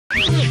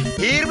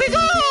Here we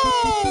go!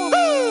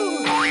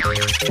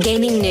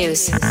 Gaming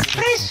news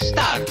Press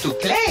start to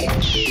play.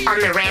 on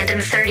the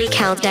Random 30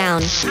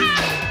 Countdown.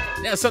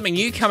 Now, something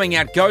new coming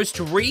out, Ghost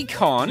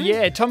Recon.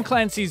 Yeah, Tom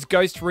Clancy's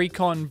Ghost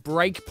Recon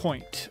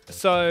BreakPoint.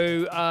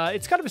 So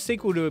it's kind of a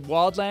sequel to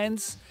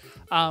Wildlands,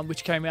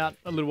 which came out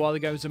a little while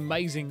ago. It was an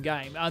amazing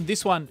game.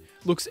 This one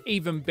looks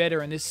even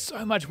better, and there's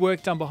so much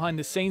work done behind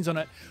the scenes on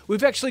it.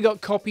 We've actually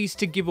got copies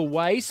to give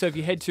away, so if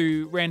you head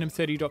to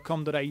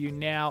random30.com.au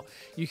now,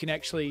 you can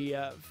actually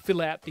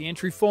fill out the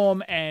entry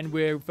form, and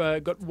we've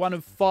got one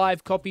of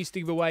 5 copies to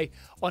give away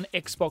on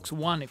Xbox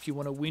One if you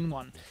want to win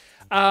one.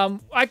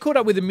 I caught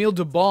up with Emile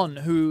de Bon,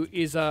 who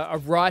is a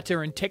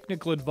writer and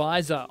technical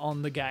advisor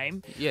on the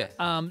game. Yeah.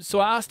 So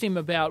I asked him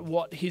about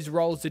what his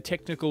role as a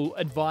technical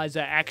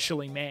advisor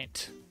actually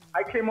meant.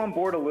 I came on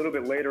board a little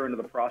bit later into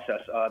the process.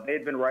 They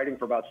had been writing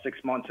for about 6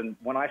 months, and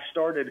when I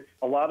started,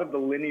 a lot of the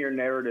linear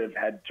narrative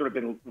had sort of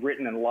been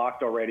written and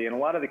locked already, and a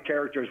lot of the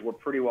characters were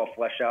pretty well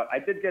fleshed out. I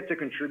did get to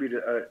contribute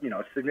a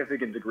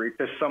significant degree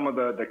to some of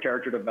the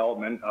character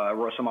development. I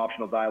wrote some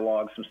optional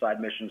dialogue, some side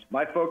missions.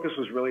 My focus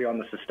was really on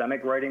the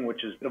systemic writing,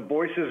 which is the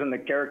voices and the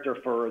character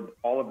for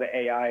all of the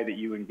AI that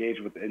you engage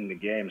with in the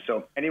game.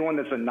 So anyone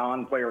that's a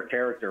non-player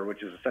character,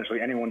 which is essentially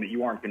anyone that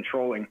you aren't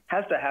controlling,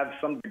 has to have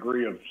some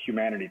degree of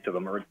humanity to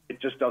them, or it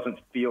just doesn't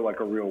feel like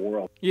a real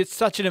world. It's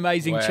such an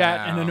amazing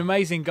chat and an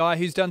amazing guy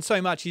who's done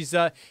so much. He's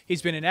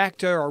been an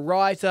actor, a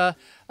writer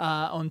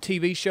on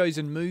TV shows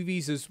and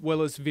movies, as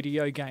well as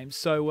video games.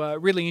 So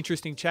really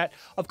interesting chat.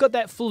 I've got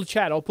that full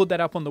chat. I'll put that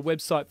up on the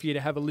website for you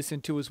to have a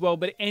listen to as well.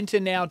 But enter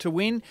now to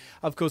win.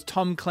 Of course,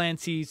 Tom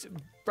Clancy's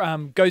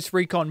Ghost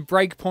Recon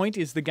Breakpoint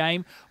is the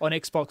game on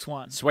Xbox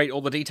One. Sweet,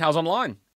 all the details online.